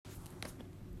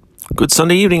Good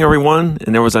Sunday evening, everyone,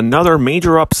 and there was another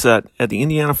major upset at the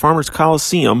Indiana Farmers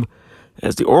Coliseum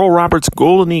as the Oral Roberts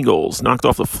Golden Eagles knocked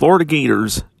off the Florida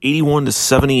Gators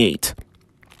 81-78.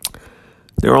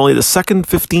 They're only the second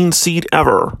 15 seed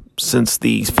ever since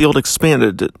the field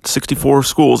expanded to 64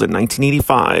 schools in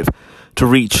 1985 to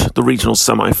reach the regional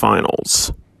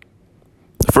semifinals.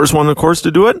 The first one, of course,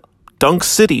 to do it, Dunk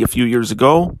City a few years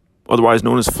ago, otherwise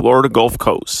known as Florida Gulf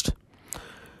Coast.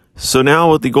 So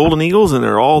now with the Golden Eagles and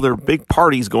all their big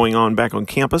parties going on back on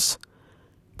campus,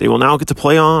 they will now get to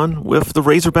play on with the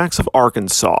Razorbacks of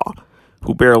Arkansas,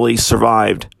 who barely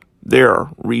survived their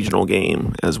regional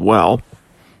game as well.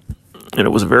 And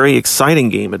it was a very exciting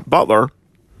game at Butler,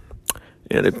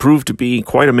 and it proved to be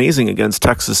quite amazing against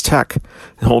Texas Tech,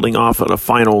 holding off on a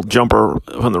final jumper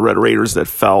from the Red Raiders that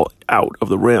fell out of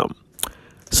the rim.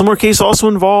 Similar case also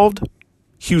involved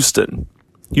Houston.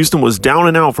 Houston was down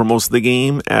and out for most of the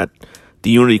game at the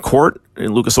Unity Court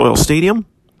in Lucas Oil Stadium.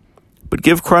 But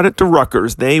give credit to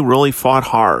Rutgers, they really fought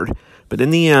hard. But in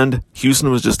the end, Houston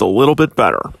was just a little bit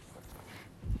better.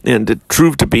 And it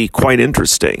proved to be quite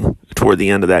interesting toward the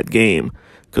end of that game.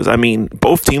 Because,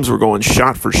 both teams were going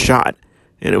shot for shot.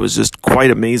 And it was just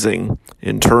quite amazing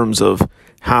in terms of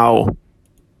how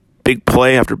big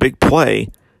play after big play,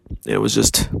 it was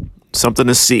just something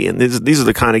to see. And these are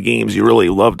the kind of games you really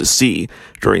love to see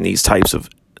during these types of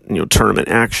tournament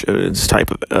action, this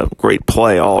type of great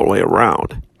play all the way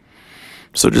around.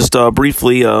 So just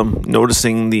briefly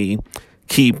noticing the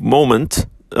key moment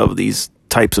of these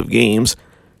types of games.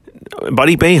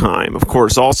 Buddy Boeheim, of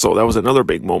course, also. That was another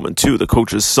big moment, too. The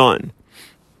coach's son,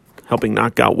 helping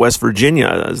knock out West Virginia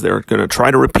as they're going to try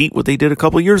to repeat what they did a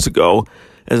couple years ago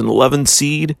as an 11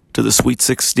 seed to the Sweet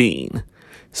 16.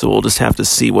 So we'll just have to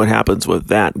see what happens with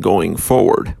that going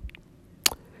forward.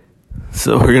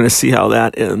 So we're going to see how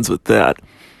that ends with that.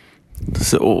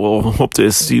 So we'll hope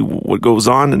to see what goes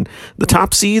on. And the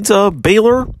top seeds,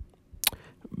 Baylor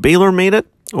made it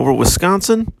over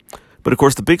Wisconsin. But, of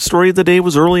course, the big story of the day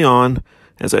was early on,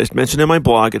 as I mentioned in my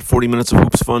blog at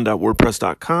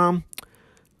 40minutesofhoopsfun.wordpress.com.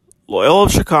 Loyola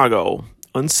of Chicago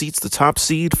unseats the top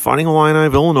seed, Fighting Illini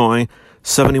of Illinois,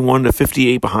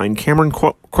 71-58 behind Cameron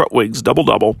Krutwig's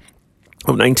double-double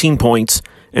of 19 points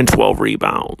and 12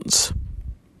 rebounds.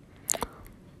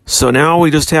 So now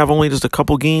we just have only a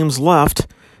couple games left.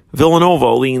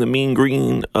 Villanova leading the Mean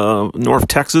Green North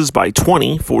Texas by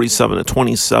 20,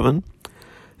 47-27.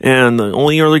 And the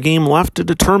only other game left to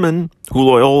determine who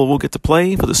Loyola will get to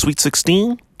play for the Sweet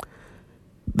 16.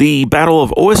 The Battle of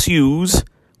OSUs,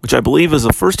 which I believe is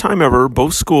the first time ever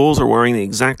both schools are wearing the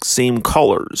exact same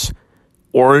colors.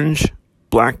 Orange,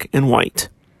 black, and white.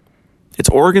 It's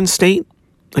Oregon State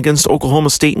against Oklahoma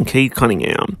State and Cade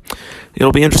Cunningham.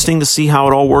 It'll be interesting to see how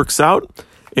it all works out.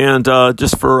 And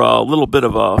just for a little bit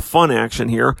of fun action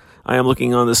here, I am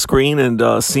looking on the screen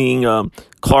and seeing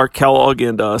Clark Kellogg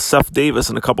and Seth Davis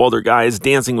and a couple other guys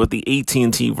dancing with the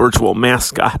AT&T virtual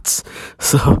mascots.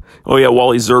 So,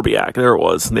 Wally Zerbiak, there it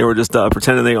was. And they were just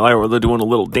pretending they were doing a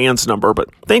little dance number, but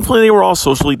thankfully they were all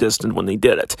socially distant when they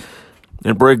did it.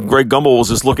 And Greg Gumbel was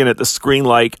just looking at the screen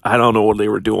like, I don't know what they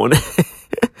were doing.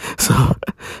 So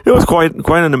it was quite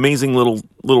an amazing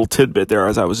little tidbit there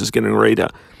as I was just getting ready to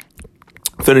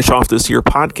finish off this here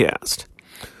podcast.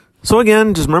 So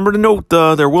again, just remember to note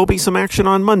there will be some action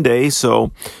on Monday.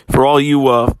 So for all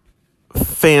you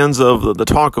fans of the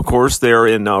talk, of course, they're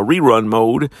in rerun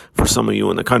mode for some of you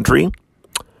in the country.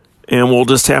 And we'll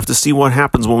just have to see what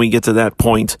happens when we get to that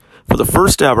point for the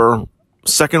first ever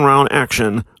second round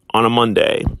action on a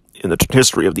Monday in the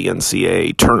history of the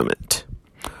NCAA tournament.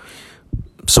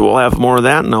 So we'll have more of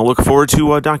that, and I'll look forward to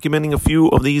documenting a few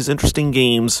of these interesting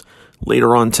games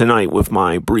later on tonight with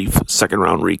my brief second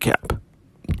round recap.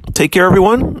 Take care,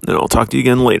 everyone, and I'll talk to you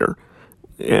again later.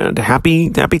 And happy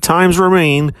times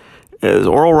remain as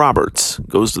Oral Roberts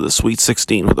goes to the Sweet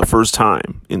 16 for the first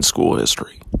time in school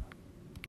history.